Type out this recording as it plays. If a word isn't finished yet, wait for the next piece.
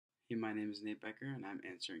Hey, my name is Nate Becker, and I'm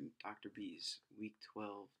answering Dr. B's Week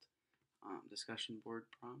 12 discussion board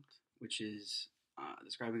prompt, which is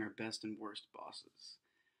describing our best and worst bosses.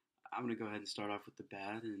 I'm going to go ahead and start off with the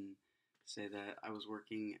bad and say that I was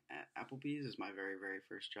working at Applebee's as my very, very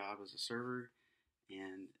first job as a server,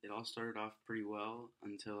 and it all started off pretty well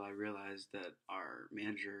until I realized that our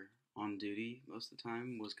manager on duty most of the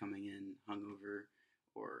time was coming in hungover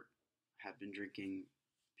or had been drinking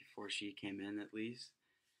before she came in at least.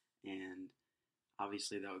 And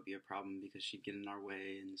obviously that would be a problem because she'd get in our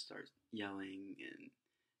way and start yelling and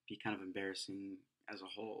be kind of embarrassing as a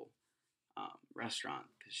whole restaurant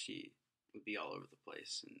because she would be all over the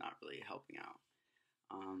place and not really helping out.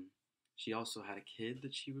 She also had a kid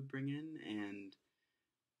that she would bring in, and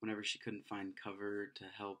whenever she couldn't find cover to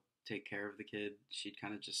help take care of the kid, she'd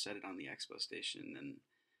kind of just set it on the expo station and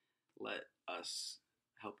let us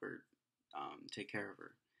help her take care of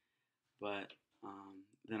her. But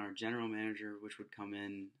then our general manager, which would come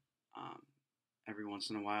in every once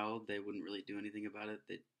in a while, they wouldn't really do anything about it.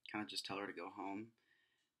 They'd kind of just tell her to go home.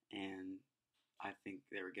 And I think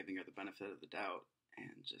they were giving her the benefit of the doubt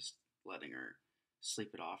and just letting her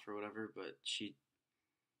sleep it off or whatever, but she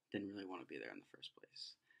didn't really want to be there in the first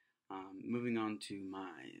place. Moving on to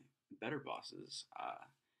my better bosses,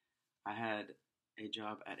 I had a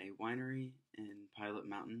job at a winery in Pilot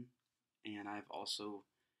Mountain, and I've also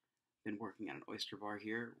been working at an oyster bar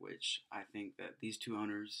here, which I think that these two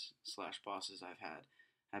owners slash bosses I've had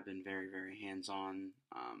have been very, very hands-on.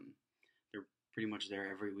 They're pretty much there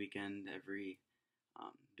every weekend, every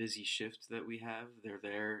busy shift that we have. They're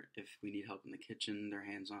there if we need help in the kitchen, they're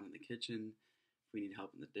hands-on in the kitchen. If we need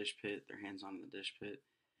help in the dish pit, they're hands-on in the dish pit.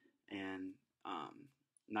 And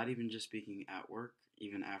not even just speaking at work,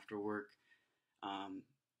 even after work,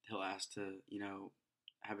 he'll ask to,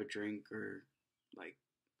 have a drink or like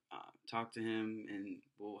talk to him, and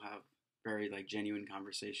we'll have very like genuine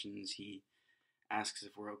conversations. He asks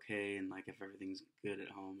if we're okay and like if everything's good at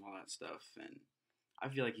home, all that stuff. And I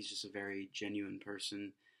feel like he's just a very genuine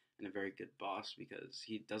person and a very good boss because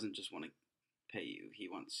he doesn't just want to pay you. He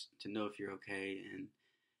wants to know if you're okay, and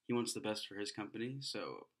he wants the best for his company.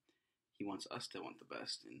 So he wants us to want the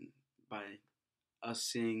best. And by us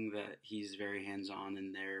seeing that he's very hands-on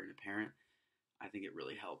and there and a parent, I think it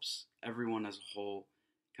really helps everyone as a whole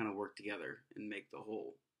kind of work together and make the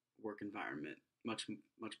whole work environment much,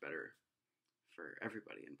 much better for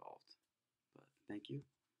everybody involved. But thank you,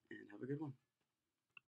 and have a good one.